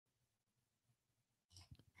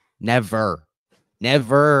Never.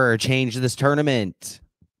 Never change this tournament.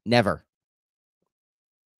 Never.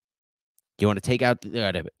 You want to take out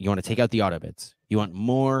the auto bids. You want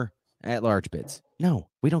more at-large bids. No,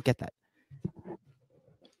 we don't get that.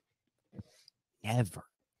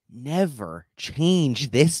 Never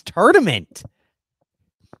change this tournament.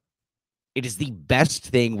 It is the best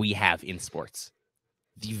thing we have in sports.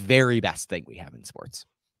 The very best thing we have in sports.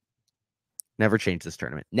 Never change this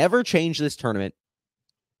tournament. Never change this tournament.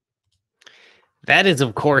 That is,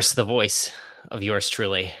 of course, the voice of yours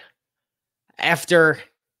truly. After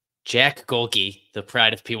Jack Golke, the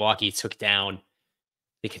pride of Pewaukee, took down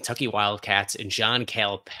the Kentucky Wildcats and John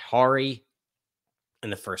Calipari in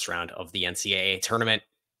the first round of the NCAA tournament,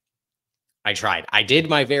 I tried. I did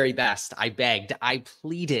my very best. I begged. I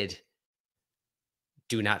pleaded.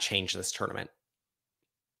 Do not change this tournament.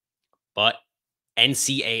 But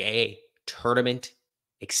NCAA tournament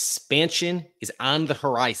expansion is on the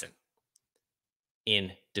horizon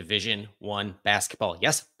in Division I basketball.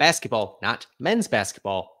 Yes, basketball, not men's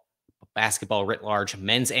basketball, but basketball writ large,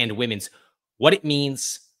 men's and women's. What it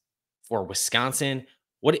means for Wisconsin,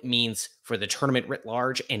 what it means for the tournament writ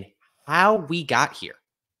large, and how we got here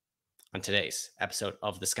on today's episode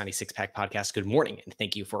of the Scotty Six Pack Podcast. Good morning, and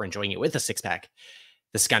thank you for enjoying it with the Six Pack.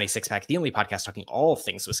 The Scotty Six Pack, the only podcast talking all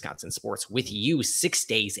things Wisconsin sports with you 6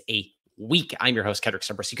 days a week. I'm your host, Kedrick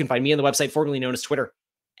Stumbris. You can find me on the website formerly known as Twitter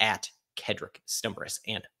at Kedrick Stumbris,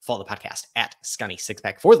 and follow the podcast at Scotty Six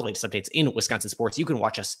Pack for the latest updates in Wisconsin sports. You can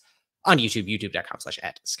watch us on YouTube,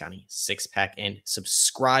 youtube.com/@Scotty6Pack, and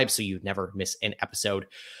subscribe so you never miss an episode.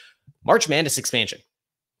 March Madness expansion.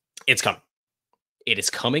 It's coming. It is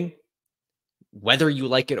coming. Whether you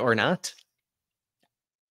like it or not,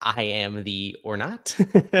 I am the or not.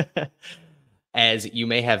 As you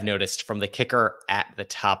may have noticed from the kicker at the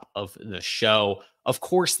top of the show, of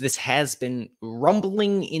course, this has been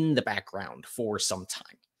rumbling in the background for some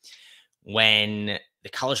time. When the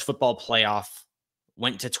college football playoff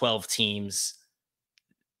went to 12 teams,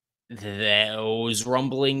 those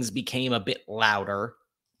rumblings became a bit louder.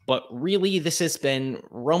 But really, this has been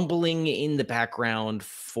rumbling in the background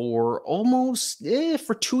for almost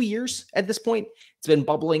for 2 years at this point. It's been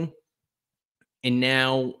bubbling. And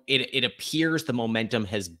now it appears the momentum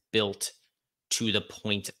has built to the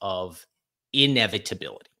point of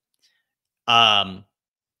inevitability. And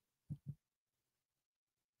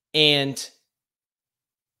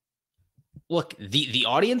look, the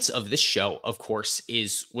audience of this show, of course,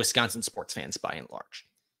 is Wisconsin sports fans by and large.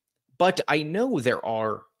 But I know there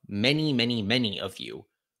are many of you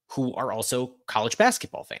who are also college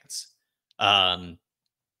basketball fans. I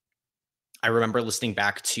remember listening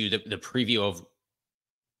back to the preview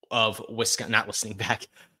of Wisconsin, not listening back,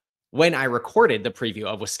 when I recorded the preview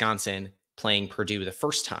of Wisconsin playing Purdue the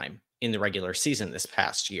first time in the regular season this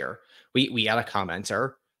past year. We had a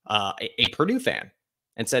commenter, a Purdue fan,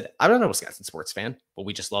 and said, I'm not a Wisconsin sports fan, but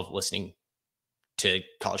we just love listening to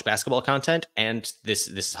college basketball content, and this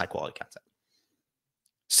is high quality content.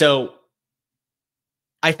 So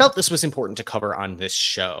I felt this was important to cover on this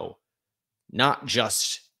show, not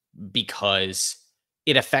just because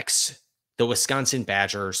it affects the Wisconsin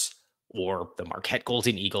Badgers or the Marquette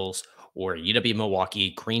Golden Eagles or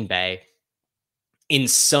UW-Milwaukee, Green Bay in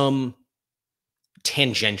some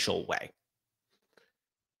tangential way,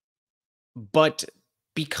 but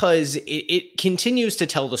because it continues to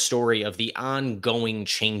tell the story of the ongoing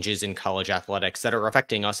changes in college athletics that are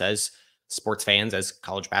affecting us as sports fans, as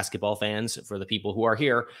college basketball fans, for the people who are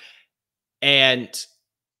here. And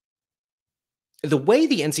the way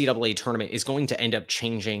the NCAA tournament is going to end up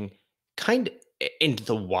changing, and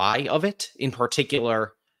the why of it in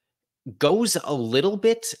particular, goes a little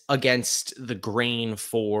bit against the grain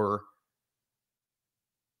for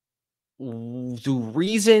the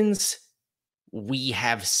reasons we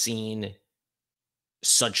have seen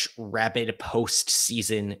such rapid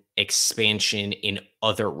postseason expansion in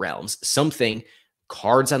other realms. Something,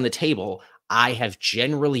 cards on the table, I have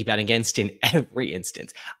generally been against in every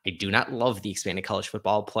instance. I do not love the expanded college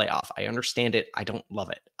football playoff. I understand it. I don't love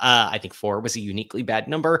it. I think 4 was a uniquely bad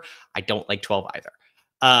number. I don't like 12 either.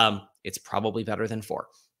 It's probably better than 4.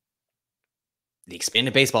 The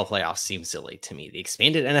expanded baseball playoffs seem silly to me. The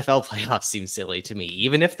expanded NFL playoffs seem silly to me,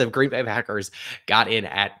 even if the Green Bay Packers got in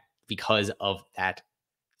because of that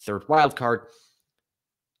third wild card.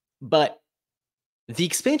 But the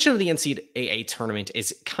expansion of the NCAA tournament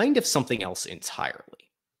is kind of something else entirely,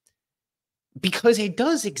 because it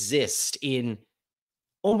does exist in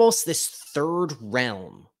almost this third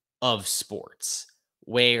realm of sports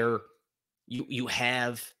where you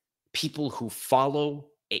have people who follow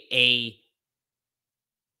a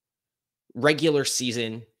regular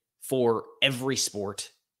season for every sport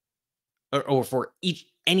or for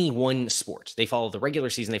any one sport. They follow the regular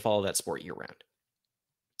season, they follow that sport year round.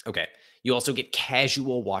 Okay. You also get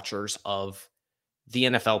casual watchers of the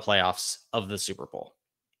NFL playoffs, of the Super Bowl.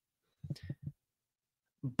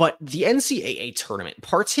 But the NCAA tournament,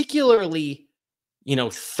 particularly,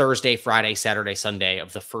 Thursday, Friday, Saturday, Sunday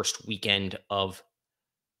of the first weekend of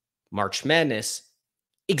March Madness,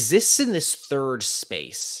 exists in this third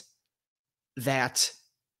space that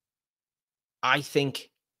I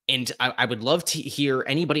think, and I would love to hear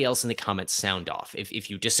anybody else in the comments sound off if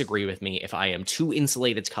you disagree with me, if I am too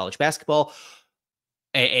insulated to college basketball,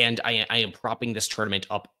 and I am propping this tournament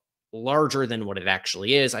up larger than what it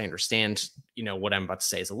actually is. I understand, what I'm about to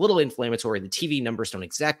say is a little inflammatory. The TV numbers don't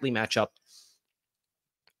exactly match up.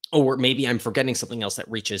 Or maybe I'm forgetting something else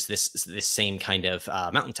that reaches this same kind of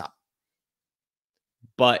mountaintop.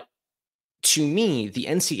 But to me, the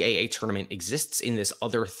NCAA tournament exists in this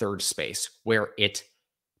other third space where it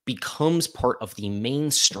becomes part of the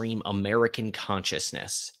mainstream American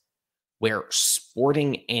consciousness, where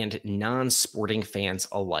sporting and non-sporting fans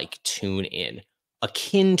alike tune in,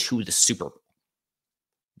 akin to the Super Bowl,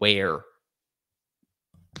 where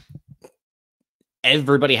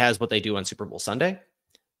everybody has what they do on Super Bowl Sunday.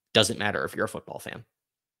 Doesn't matter if you're a football fan.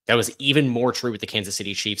 That was even more true with the Kansas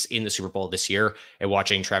City Chiefs in the Super Bowl this year, and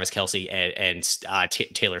watching Travis Kelce and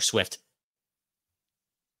Taylor Swift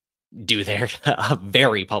do their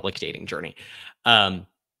very public dating journey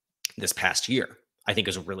this past year. I think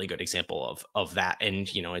is a really good example of that. And,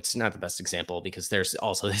 it's not the best example because there's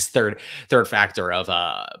also this third factor of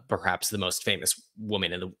perhaps the most famous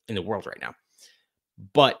woman in the world right now.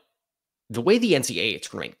 But the way the NCAA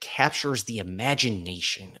tournament captures the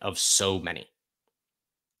imagination of so many,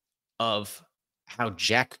 of how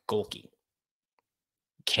Jack Golke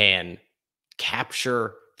can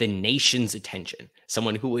capture the nation's attention,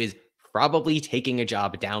 someone who is probably taking a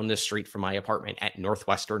job down the street from my apartment at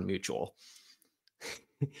Northwestern Mutual,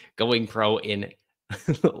 going pro in,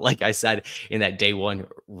 like I said, in that day one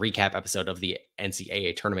recap episode of the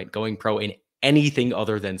NCAA tournament, going pro in anything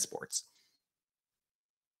other than sports,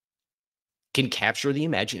 can capture the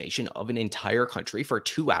imagination of an entire country for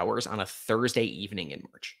 2 hours on a Thursday evening in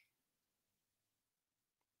March.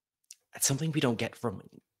 That's something we don't get from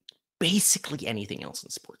basically anything else in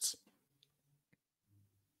sports.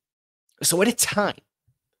 So at a time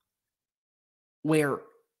where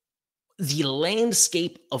the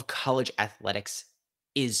landscape of college athletics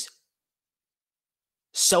is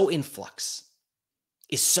so in flux,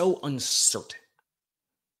 is so uncertain,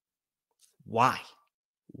 why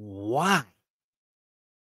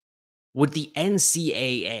would the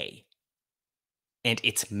NCAA and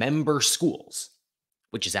its member schools,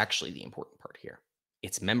 which is actually the important part here,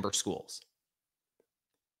 its member schools,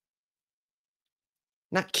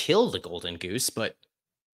 not kill the golden goose, but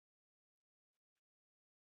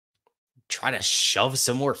try to shove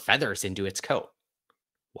some more feathers into its coat?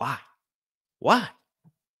 Why?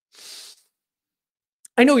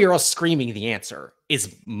 I know you're all screaming the answer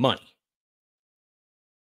is money.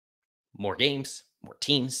 More games, more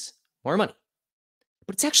teams, more money.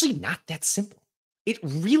 But it's actually not that simple. It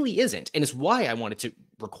really isn't. And it's why I wanted to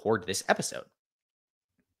record this episode.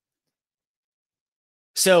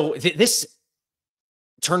 So this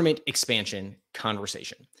tournament expansion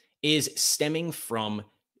conversation is stemming from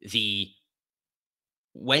the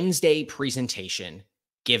Wednesday presentation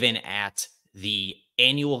given at the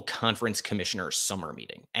annual conference commissioners summer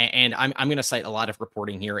meeting. And I'm going to cite a lot of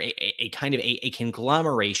reporting here, a kind of a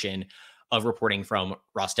conglomeration of reporting from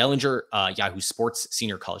Ross Dellinger, Yahoo Sports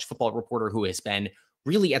senior college football reporter, who has been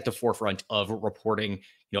really at the forefront of reporting,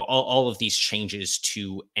 all of these changes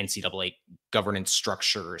to NCAA governance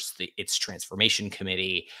structures, its transformation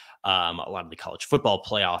committee, a lot of the college football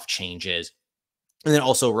playoff changes, and then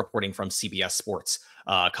also reporting from CBS Sports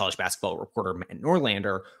college basketball reporter Matt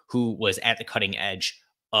Norlander, who was at the cutting edge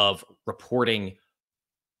of reporting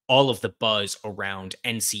all of the buzz around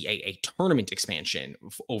NCAA tournament expansion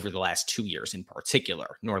over the last 2 years in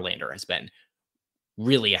particular. Norlander has been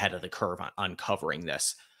really ahead of the curve on covering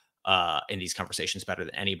this in these conversations better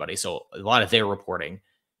than anybody. So a lot of their reporting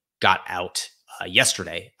got out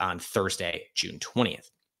yesterday on Thursday, June 20th.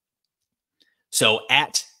 So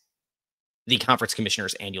at the conference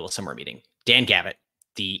commissioners annual summer meeting, Dan Gavitt,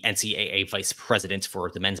 the NCAA vice president for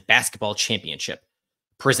the men's basketball championship,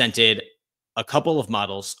 presented a couple of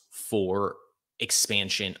models for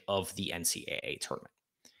expansion of the NCAA tournament.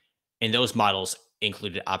 And those models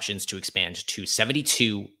included options to expand to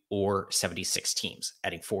 72 or 76 teams,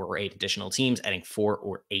 adding 4 or 8 additional teams, adding 4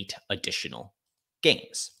 or 8 additional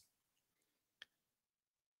games.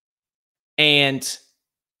 And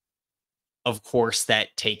Of course,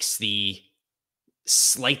 that takes the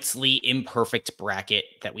slightly imperfect bracket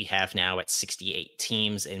that we have now at 68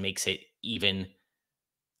 teams and makes it even,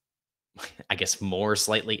 I guess, more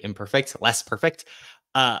slightly imperfect, less perfect.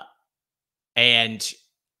 And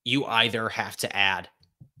you either have to add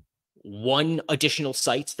one additional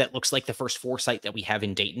site that looks like the first four site that we have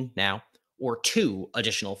in Dayton now, or two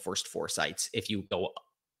additional first four sites if you go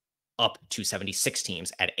up to 76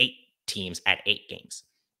 teams at 8 games.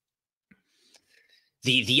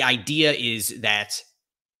 The idea is that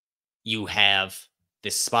you have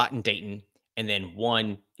this spot in Dayton and then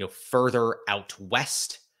one, further out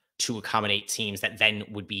west to accommodate teams that then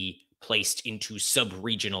would be placed into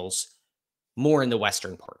sub-regionals more in the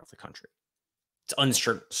western part of the country. It's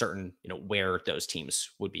uncertain, where those teams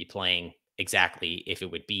would be playing exactly, if it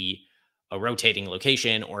would be a rotating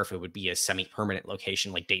location or if it would be a semi-permanent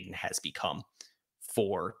location like Dayton has become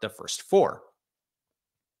for the first four.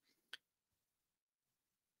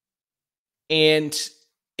 And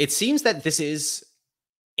it seems that this is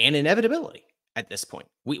an inevitability at this point.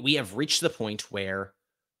 We have reached the point where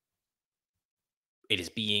it is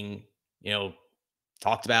being,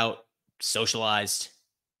 talked about, socialized,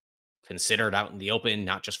 considered out in the open,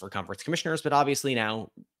 not just for conference commissioners, but obviously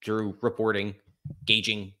now through reporting,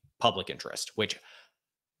 gauging public interest, which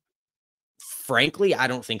frankly, I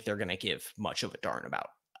don't think they're going to give much of a darn about.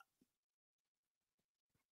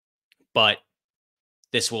 But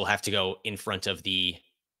this will have to go in front of the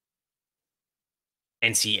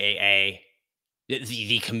NCAA,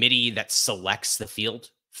 the committee that selects the field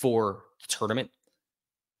for the tournament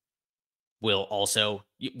will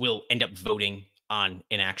end up voting on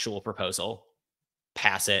an actual proposal,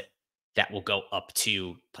 pass it. That will go up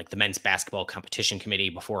to like the men's basketball competition committee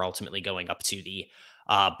before ultimately going up to the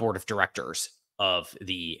board of directors of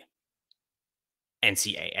the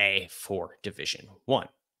NCAA for Division I.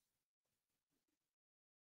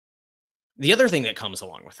 The other thing that comes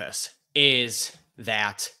along with this is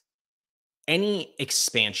that any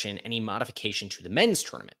expansion, any modification to the men's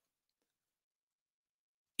tournament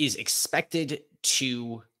is expected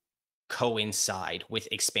to coincide with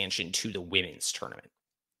expansion to the women's tournament.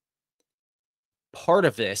 Part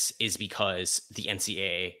of this is because the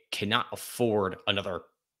NCAA cannot afford another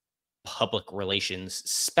public relations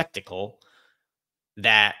spectacle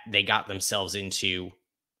that they got themselves into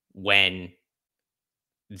when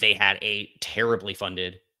they had a terribly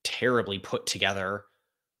funded, terribly put together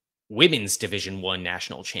women's Division I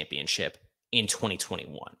national championship in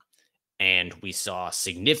 2021. And we saw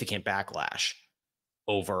significant backlash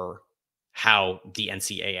over how the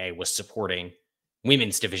NCAA was supporting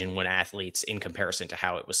women's Division I athletes in comparison to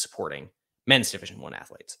how it was supporting men's Division I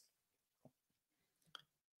athletes.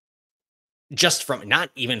 Just from,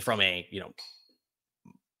 not even from a,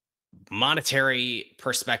 monetary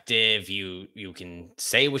perspective, you can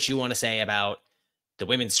say what you want to say about the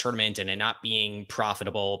women's tournament and it not being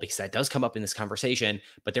profitable, because that does come up in this conversation,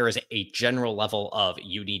 but there is a general level of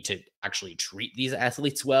you need to actually treat these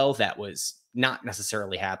athletes well that was not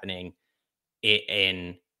necessarily happening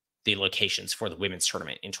in the locations for the women's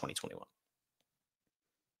tournament in 2021.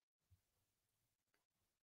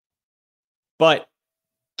 But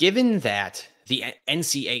given that the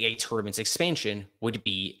NCAA tournament's expansion would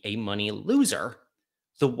be a money loser,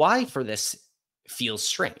 the why for this feels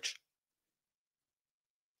strange.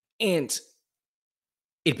 And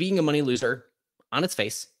it being a money loser on its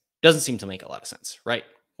face doesn't seem to make a lot of sense, right?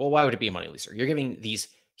 Well, why would it be a money loser? You're giving these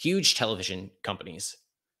huge television companies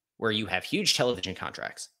where you have huge television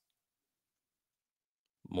contracts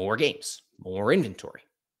more games, more inventory.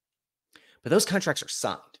 But those contracts are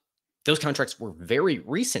signed. Those contracts were very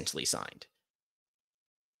recently signed.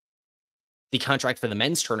 The contract for the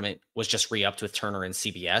men's tournament was just re-upped with Turner and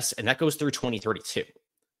CBS, and that goes through 2032.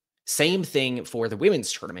 Same thing for the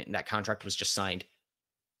women's tournament, and that contract was just signed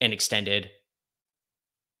and extended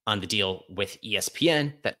on the deal with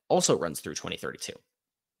ESPN that also runs through 2032.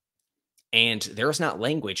 And there is not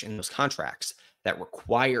language in those contracts that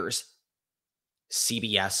requires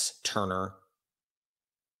CBS, Turner,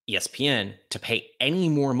 ESPN to pay any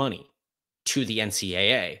more money to the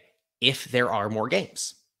NCAA if there are more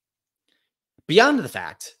games. Beyond the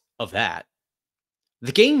fact of that,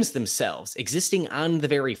 the games themselves existing on the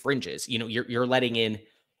very fringes, you're letting in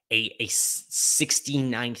a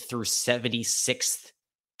 69th through 76th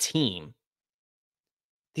team.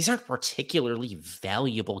 These aren't particularly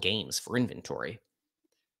valuable games for inventory.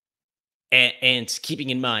 And keeping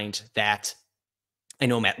in mind that I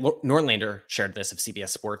know Matt Norlander shared this of CBS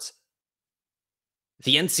Sports,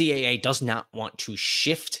 the NCAA does not want to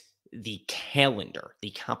shift the calendar, the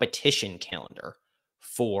competition calendar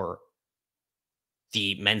for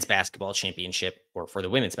the men's basketball championship or for the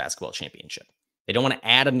women's basketball championship. They don't want to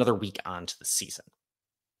add another week onto the season.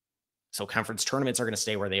 So conference tournaments are going to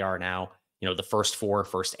stay where they are now. The first 4,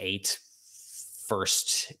 first 8,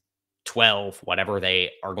 first 12, whatever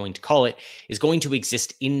they are going to call it, is going to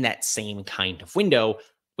exist in that same kind of window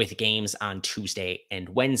with games on Tuesday and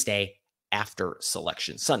Wednesday after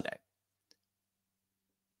Selection Sunday.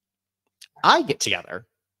 I get together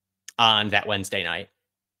on that Wednesday night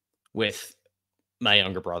with my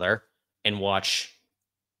younger brother and watch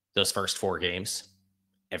those first 4 games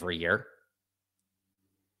every year.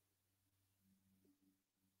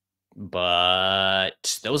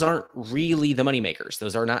 But those aren't really the moneymakers.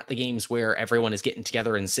 Those are not the games where everyone is getting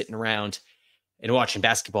together and sitting around and watching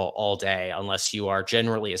basketball all day, unless you are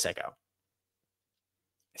generally a sicko.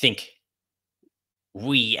 I think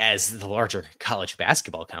we, as the larger college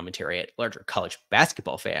basketball commentary, larger college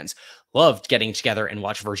basketball fans, loved getting together and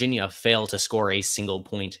watch Virginia fail to score a single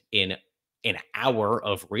point in an hour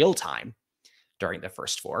of real time during the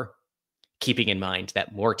first 4, keeping in mind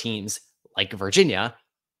that more teams like Virginia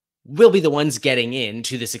will be the ones getting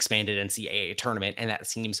into this expanded NCAA tournament, and that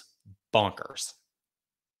seems bonkers.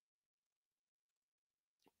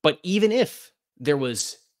 But even if there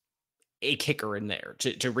was a kicker in there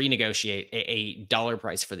to renegotiate a dollar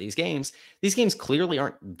price for these games clearly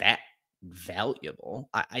aren't that valuable.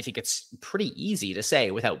 I think it's pretty easy to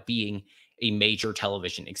say without being a major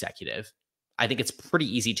television executive. I think it's pretty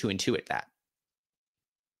easy to intuit that.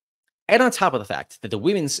 And on top of the fact that the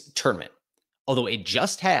women's tournament, although it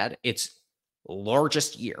just had its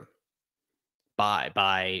largest year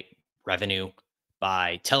by revenue,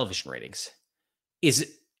 by television ratings,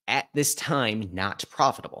 is at this time not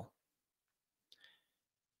profitable.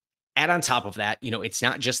 Add on top of that, it's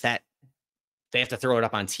not just that they have to throw it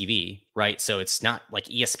up on TV, right? So it's not like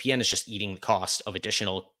ESPN is just eating the cost of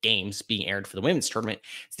additional games being aired for the women's tournament.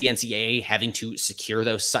 It's the NCAA having to secure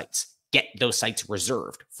those sites, get those sites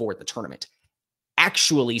reserved for the tournament,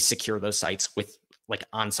 actually secure those sites with like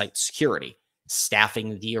on-site security,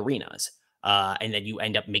 staffing the arenas. And then you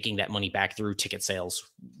end up making that money back through ticket sales,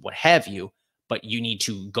 what have you. But you need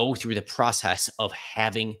to go through the process of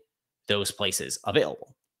having those places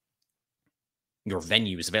available, your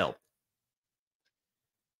venues available.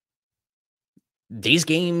 These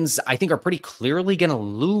games, I think, are pretty clearly going to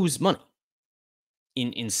lose money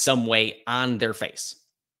in some way on their face.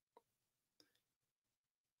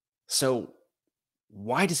 So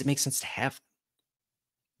why does it make sense to have them?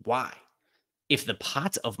 Why? If the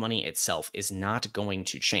pot of money itself is not going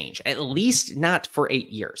to change, at least not for 8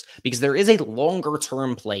 years, because there is a longer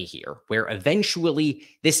term play here where eventually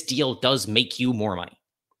this deal does make you more money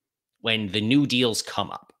when the new deals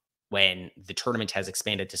come up, when the tournament has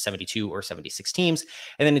expanded to 72 or 76 teams.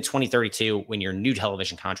 And then in 2032, when your new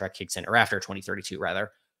television contract kicks in, or after 2032,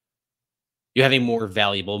 rather, you have a more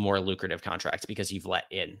valuable, more lucrative contract because you've let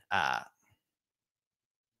in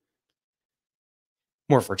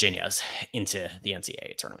more Virginias into the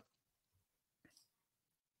NCAA tournament.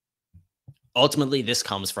 Ultimately, this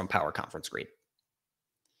comes from power conference greed.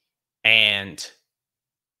 And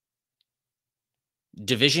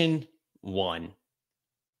Division I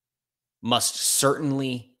must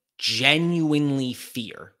certainly genuinely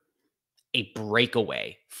fear a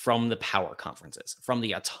breakaway from the power conferences, from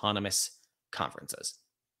the autonomous conferences,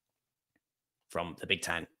 from the Big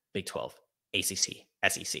 10, Big 12, ACC,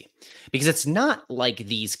 SEC. Because it's not like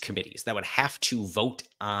these committees that would have to vote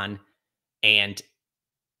on and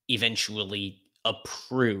eventually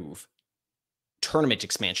approve tournament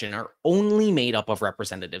expansion are only made up of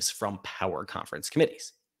representatives from power conference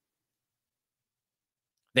committees.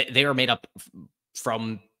 They are made up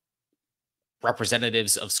from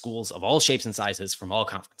representatives of schools of all shapes and sizes from all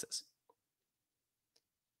conferences.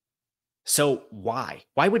 So why?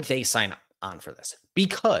 Why would they sign on for this?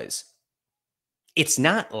 Because it's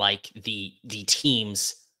not like the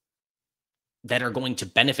teams that are going to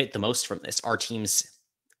benefit the most from this are teams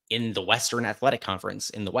in the Western Athletic Conference,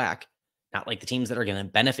 in the WAC. Not like the teams that are going to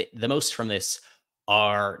benefit the most from this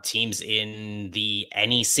are teams in the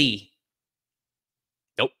NEC.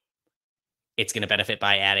 Nope. It's going to benefit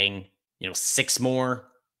by adding, 6 more,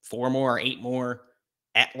 4 more, 8 more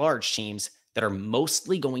at-large teams that are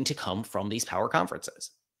mostly going to come from these power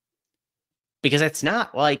conferences. Because it's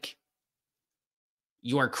not like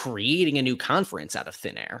you are creating a new conference out of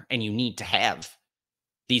thin air and you need to have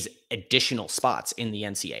these additional spots in the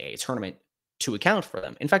NCAA tournament to account for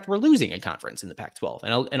them. In fact, we're losing a conference in the Pac-12,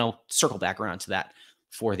 and I'll circle back around to that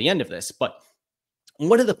for the end of this. But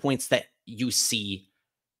one of the points that you see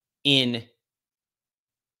in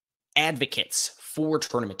advocates for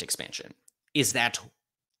tournament expansion is that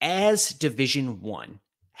as Division One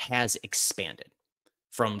has expanded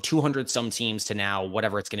from 200 some teams to now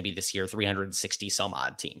whatever it's going to be this year, 360 some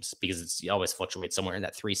odd teams, because it always fluctuates somewhere in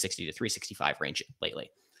that 360 to 365 range lately.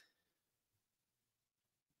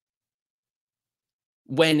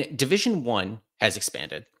 When Division One has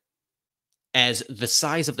expanded, as the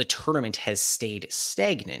size of the tournament has stayed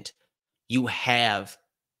stagnant, you have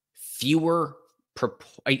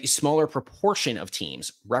a smaller proportion of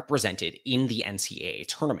teams represented in the NCAA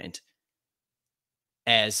tournament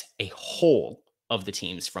as a whole of the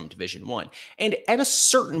teams from Division One. And at a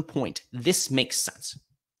certain point, this makes sense,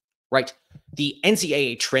 right? The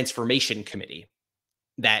NCAA Transformation Committee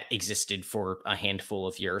that existed for a handful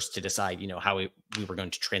of years to decide, how we were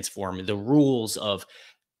going to transform the rules of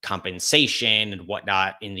compensation and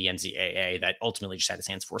whatnot in the NCAA that ultimately just had its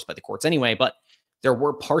hands forced by the courts anyway. But there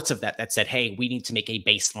were parts of that said, hey, we need to make a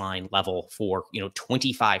baseline level for,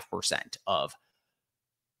 25% of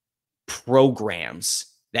programs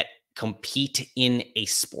that compete in a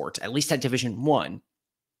sport, at least at Division One,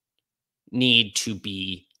 need to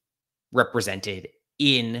be represented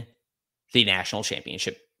in the national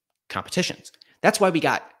championship competitions. That's why we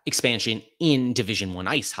got expansion in Division One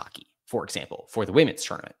ice hockey, for example, for the women's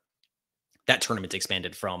tournament. That tournament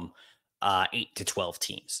expanded from 8 to 12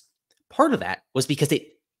 teams. Part of that was because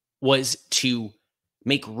it was to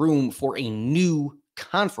make room for a new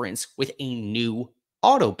conference with a new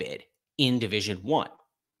auto bid in Division One,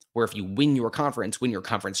 where if you win your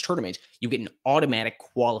conference tournament, you get an automatic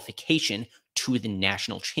qualification to the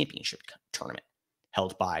national championship tournament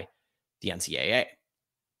held by the NCAA.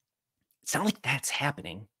 It's not like that's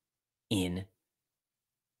happening in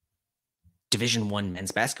Division One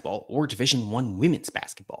men's basketball or Division One women's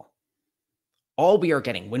basketball. All we are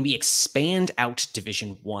getting when we expand out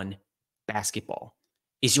Division One basketball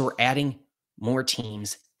is you're adding more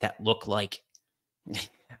teams that look like. I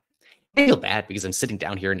feel bad because I'm sitting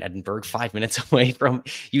down here in Edinburgh, 5 minutes away from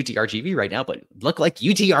UTRGV right now, but look like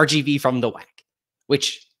UTRGV from the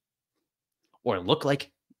WAC, or look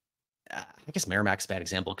like, I guess Merrimack's a bad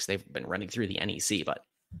example because they've been running through the NEC, but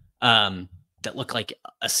that look like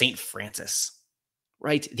a St. Francis,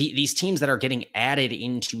 right? These teams that are getting added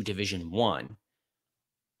into Division One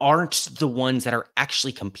aren't the ones that are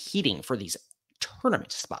actually competing for these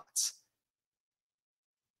tournament spots.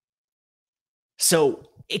 So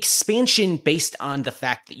expansion based on the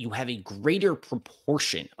fact that you have a greater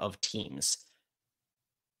proportion of teams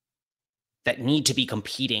that need to be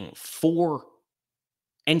competing for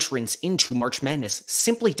entrance into March Madness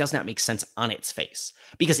simply does not make sense on its face.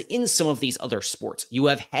 Because in some of these other sports, you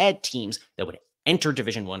have had teams that would enter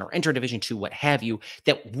Division One or enter Division Two, what have you,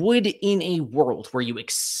 that would, in a world where you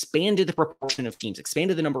expanded the proportion of teams,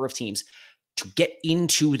 expanded the number of teams to get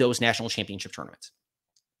into those national championship tournaments,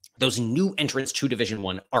 those new entrants to Division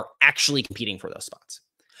One are actually competing for those spots.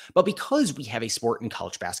 But because we have a sport in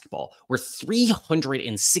college basketball where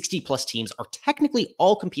 360 plus teams are technically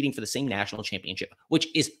all competing for the same national championship, which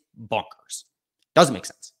is bonkers, doesn't make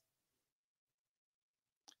sense.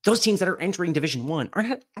 Those teams that are entering Division One are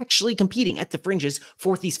not actually competing at the fringes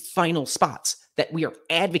for these final spots that we are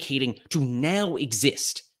advocating to now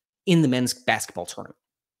exist in the men's basketball tournament.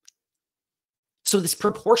 So this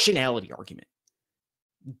proportionality argument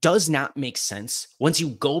does not make sense once you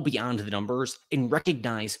go beyond the numbers and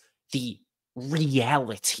recognize the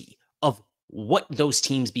reality of what those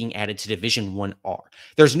teams being added to Division One are.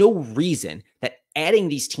 There's no reason that adding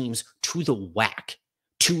these teams to the WAC,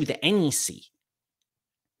 to the NEC,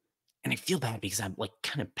 and I feel bad because I'm like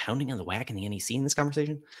kind of pounding on the WAC and the NEC in this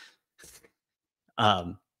conversation.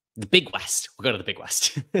 The Big West. We'll go to the Big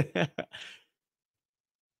West.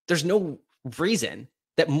 There's no reason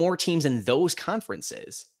that more teams in those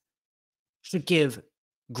conferences should give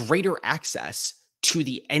greater access to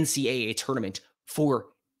the NCAA tournament for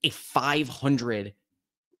a 500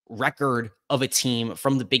 record of a team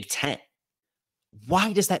from the Big Ten.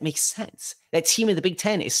 Why does that make sense? That team in the Big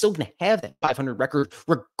Ten is still going to have that 500 record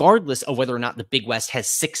regardless of whether or not the Big West has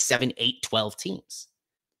 6, 7, 8, 12 teams.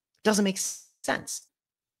 It doesn't make sense.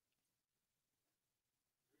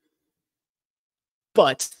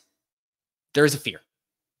 But there is a fear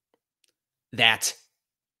that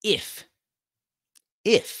if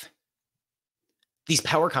these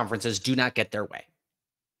power conferences do not get their way,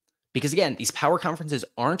 because again, these power conferences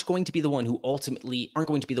aren't going to be the ones who ultimately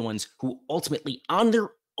on their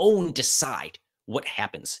own decide what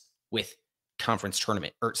happens with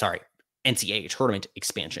NCAA tournament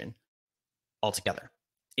expansion altogether.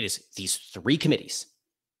 It is these three committees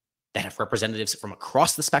that have representatives from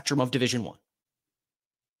across the spectrum of Division One.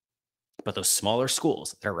 But those smaller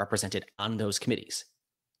schools that are represented on those committees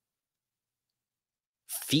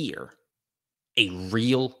fear a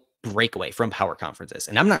real breakaway from power conferences.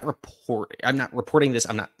 And I'm not reporting this.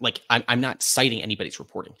 I'm not citing anybody's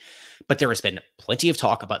reporting, but there has been plenty of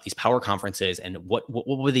talk about these power conferences and what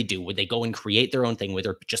would they do? Would they go and create their own thing? Would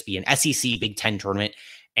there just be an SEC Big Ten tournament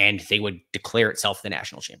and they would declare itself the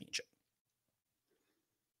national championship?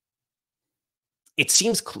 It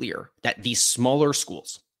seems clear that these smaller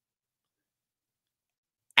schools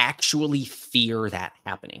actually fear that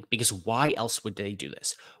happening, because why else would they do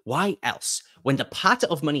this? Why else, when the pot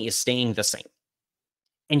of money is staying the same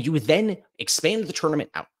and you would then expand the tournament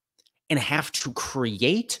out and have to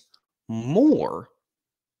create more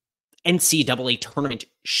NCAA tournament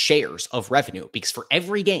shares of revenue, because for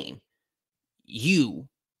every game you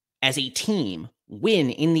as a team win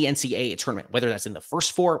in the NCAA tournament, whether that's in the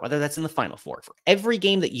first four, whether that's in the final four, for every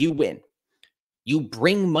game that you win, you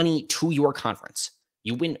bring money to your conference.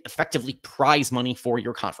 You win effectively prize money for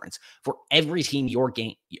your conference for every game your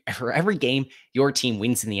team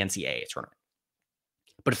wins in the NCAA tournament.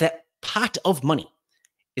 But if that pot of money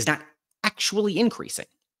is not actually increasing,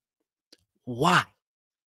 why?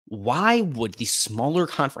 Why would the smaller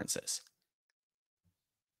conferences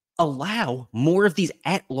allow more of these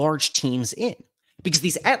at-large teams in? Because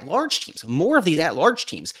these at-large teams, more of these at-large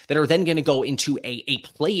teams that are then going to go into a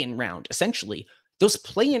play-in round, essentially, those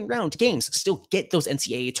play-in round games still get those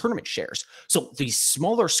NCAA tournament shares. So these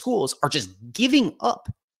smaller schools are just giving up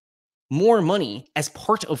more money as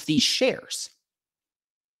part of these shares.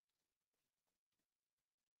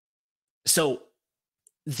 So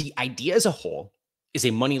the idea as a whole is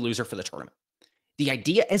a money loser for the tournament. The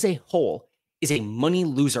idea as a whole is a money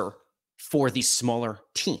loser for these smaller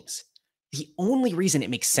teams. The only reason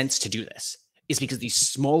it makes sense to do this is because these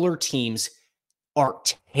smaller teams are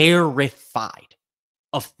terrified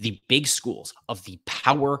of the big schools, of the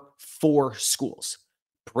Power Four schools,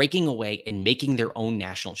 breaking away and making their own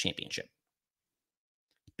national championship.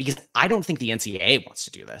 Because I don't think the NCAA wants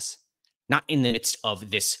to do this, not in the midst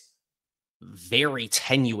of this very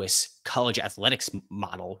tenuous college athletics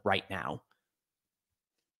model right now.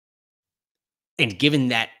 And given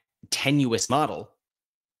that tenuous model,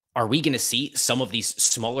 are we going to see some of these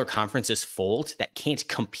smaller conferences fold that can't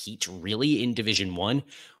compete really in Division I,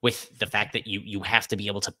 with the fact that you have to be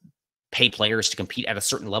able to pay players to compete at a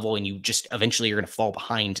certain level and you just eventually are going to fall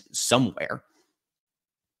behind somewhere?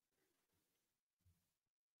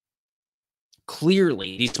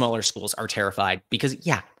 Clearly, these smaller schools are terrified because,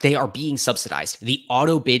 yeah, they are being subsidized. The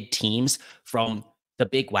auto bid teams from the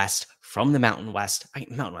Big West, from the Mountain West,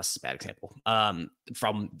 Mountain West is a bad example,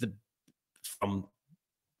 from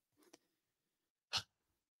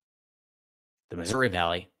the Missouri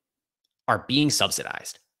Valley, are being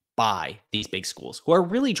subsidized by these big schools who are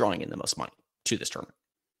really drawing in the most money to this tournament.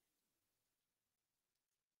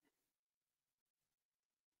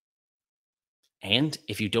 And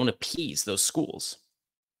if you don't appease those schools,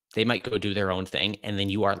 they might go do their own thing, and then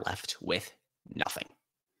you are left with nothing.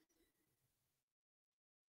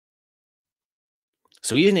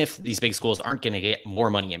 So even if these big schools aren't going to get more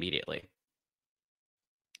money immediately,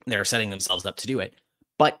 they're setting themselves up to do it,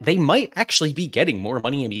 but they might actually be getting more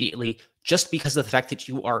money immediately just because of the fact that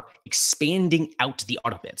you are expanding out the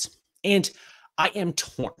auto bids. And I am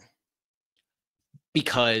torn,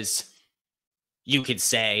 because you could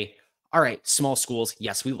say, all right, small schools,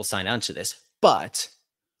 yes, we will sign on to this, but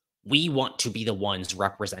we want to be the ones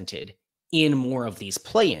represented in more of these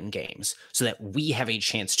play-in games so that we have a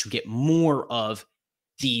chance to get more of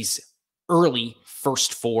these early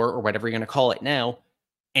first four, or whatever you're going to call it now,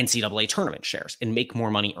 NCAA tournament shares, and make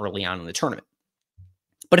more money early on in the tournament.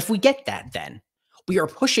 But if we get that, then we are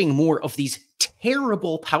pushing more of these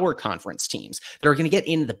terrible power conference teams that are going to get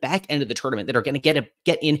in the back end of the tournament, that are going to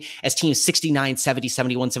get in as teams 69, 70,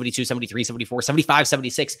 71, 72, 73, 74, 75,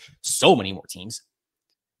 76, so many more teams.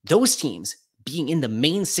 Those teams being in the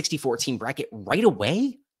main 64 team bracket right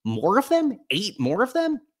away, more of them, 8 more of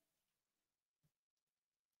them.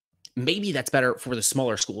 Maybe that's better for the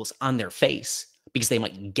smaller schools on their face, because they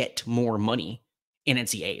might get more money in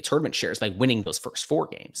NCAA tournament shares by winning those first 4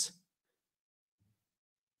 games.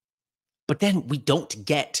 But then we don't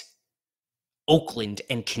get Oakland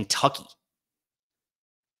and Kentucky.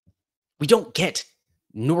 We don't get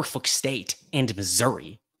Norfolk State and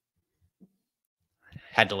Missouri.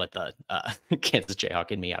 Had to let the Kansas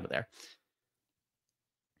Jayhawk in me out of there.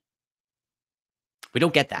 We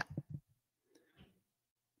don't get that.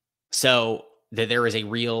 So there is a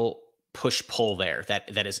real push-pull there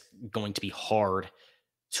that is going to be hard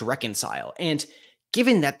to reconcile. And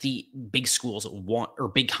given that the big schools want, or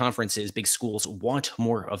big conferences, big schools want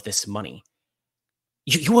more of this money,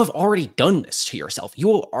 You have already done this to yourself.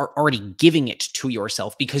 You are already giving it to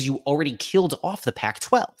yourself because you already killed off the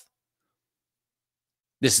Pac-12.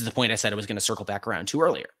 This is the point I said I was going to circle back around to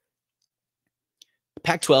earlier.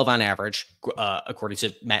 Pac-12 on average, according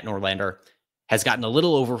to Matt Norlander, has gotten a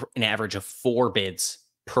little over an average of 4 bids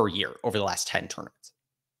per year over the last 10 tournaments.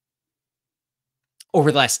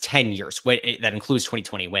 Over the last 10 years, that includes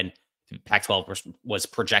 2020 when Pac-12 was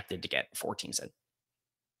projected to get 4 teams in.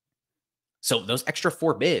 So those extra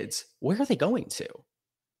 4 bids, where are they going to?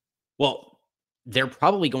 Well, they're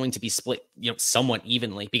probably going to be split, somewhat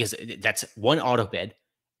evenly because that's 1 auto bid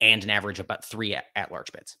and an average of about 3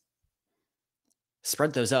 at-large bids.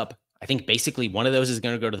 Spread those up. I think basically one of those is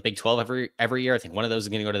going to go to the Big 12 every year. I think one of those is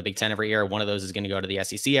going to go to the Big 10 every year. One of those is going to go to the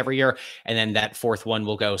SEC every year. And then that 4th one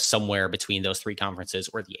will go somewhere between those 3 conferences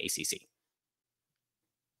or the ACC.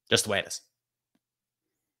 Just the way it is.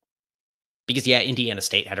 Because, yeah, Indiana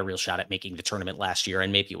State had a real shot at making the tournament last year,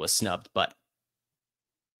 and maybe it was snubbed, but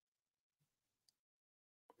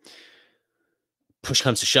push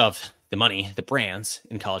comes to shove, the money, the brands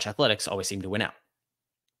in college athletics always seem to win out.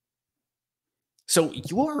 So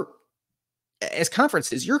you're, as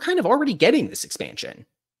conferences, you're kind of already getting this expansion.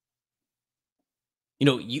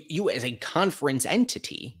 You as a conference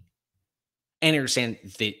entity, and understand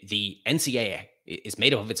the NCAA is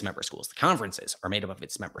made up of its member schools. The conferences are made up of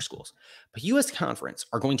its member schools. But you as a conference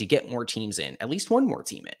are going to get more teams in, at least one more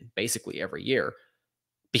team in, basically every year,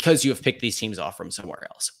 because you have picked these teams off from somewhere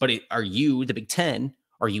else. But are you, the Big Ten,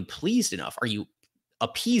 are you pleased enough? Are you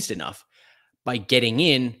appeased enough by getting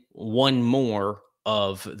in one more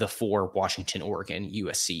of the 4 Washington, Oregon,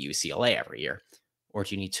 USC, UCLA every year? Or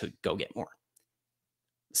do you need to go get more?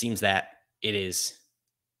 It seems that it is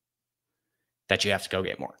that you have to go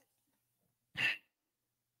get more.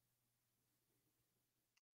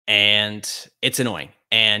 And it's annoying.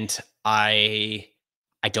 And I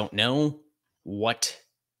don't know what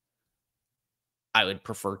I would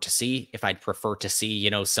prefer to see. If I'd prefer to see,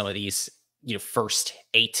 some of these, first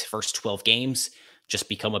 12 games just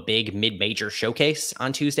become a big mid-major showcase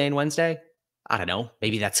on Tuesday and Wednesday. I don't know.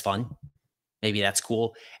 Maybe that's fun. Maybe that's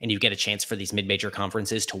cool. And you get a chance for these mid-major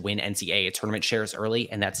conferences to win NCAA tournament shares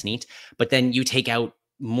early, and that's neat. But then you take out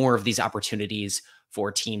more of these opportunities for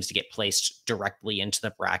teams to get placed directly into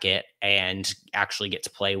the bracket and actually get to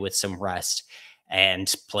play with some rest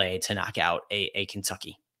and play to knock out a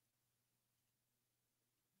Kentucky.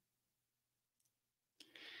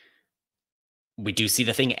 We do see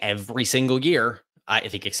the thing every single year, I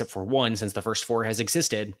think, except for one, since the first 4 has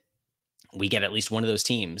existed. We get at least one of those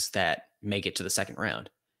teams that make it to the second round.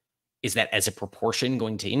 Is that as a proportion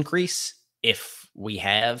going to increase if we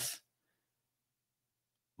have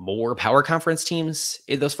more power conference teams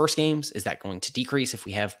in those first games? Is that going to decrease if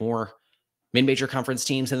we have more mid-major conference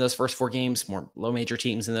teams in those first 4 games, more low-major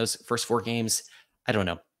teams in those first 4 games? I don't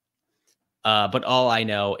know. But all I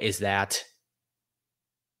know is that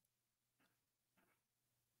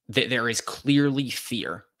there is clearly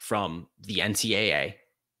fear from the NCAA,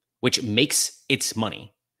 which makes its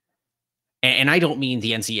money. And I don't mean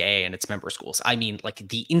the NCAA and its member schools. I mean like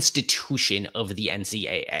the institution of the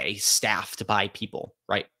NCAA, staffed by people,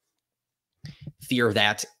 right? Fear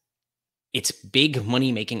that its big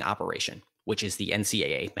money-making operation, which is the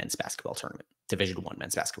NCAA men's basketball tournament, Division I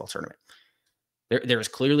men's basketball tournament. There is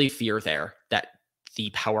clearly fear there that the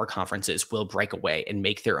power conferences will break away and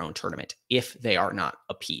make their own tournament if they are not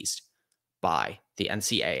appeased by the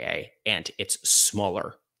NCAA and its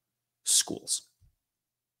smaller schools.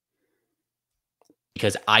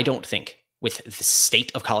 Because I don't think, with the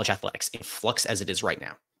state of college athletics in flux as it is right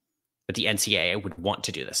now, that the NCAA would want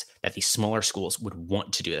to do this, that the smaller schools would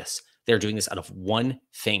want to do this. They're doing this out of one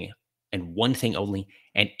thing and one thing only,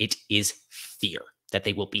 and it is fear that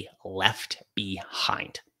they will be left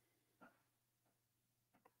behind.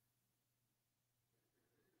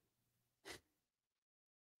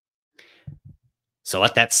 So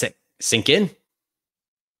let that sink in.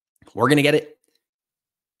 We're going to get it.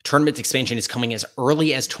 Tournament expansion is coming as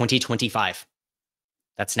early as 2025.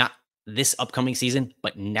 That's not this upcoming season,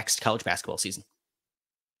 but next college basketball season.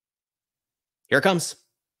 Here it comes.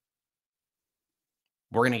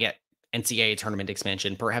 We're going to get NCAA tournament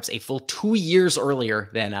expansion perhaps a full 2 years earlier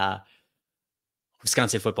than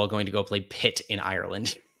Wisconsin football going to go play Pitt in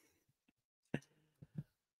Ireland.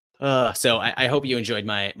 So I hope you enjoyed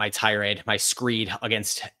my tirade, my screed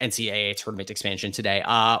against NCAA tournament expansion today.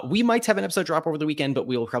 We might have an episode drop over the weekend, but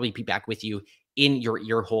we will probably be back with you in your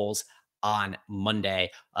ear holes on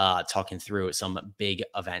Monday, talking through some big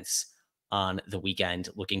events on the weekend.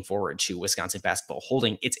 Looking forward to Wisconsin basketball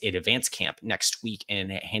holding its advanced camp next week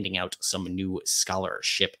and handing out some new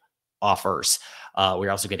scholarship offers.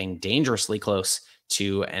 We're also getting dangerously close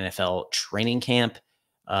to NFL training camp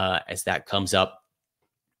as that comes up.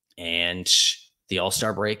 And the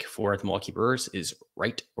All-Star break for the Milwaukee Brewers is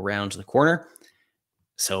right around the corner.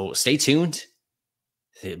 So stay tuned.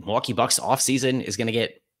 The Milwaukee Bucks offseason is going to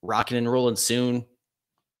get rocking and rolling soon.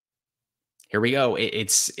 Here we go.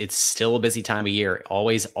 It's still a busy time of year.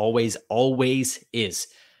 Always is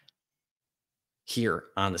here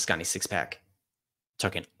on the Scotty Six Pack,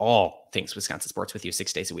 talking all things Wisconsin sports with you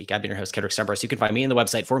 6 days a week. I've been your host, Kedrick Stumbras. You can find me on the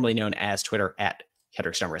website formerly known as Twitter at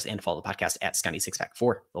Kedrick Stumbras, and follow the podcast at Scotty Six Pack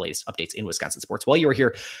for the latest updates in Wisconsin sports. While you are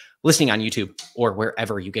here listening on YouTube or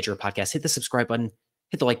wherever you get your podcast, hit the subscribe button,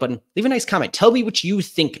 hit the like button, leave a nice comment. Tell me what you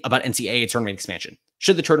think about NCAA tournament expansion.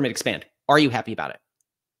 Should the tournament expand? Are you happy about it?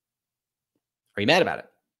 Are you mad about it?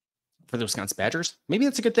 For the Wisconsin Badgers, maybe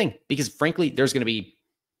that's a good thing, because frankly, there's going to be,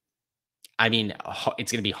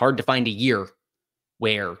 it's going to be hard to find a year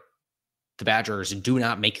where the Badgers do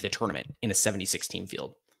not make the tournament in a 76 team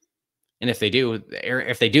field. And if they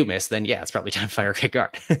do miss, then yeah, it's probably time to fire kick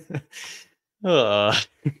guard. All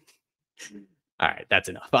right, that's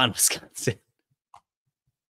enough on Wisconsin.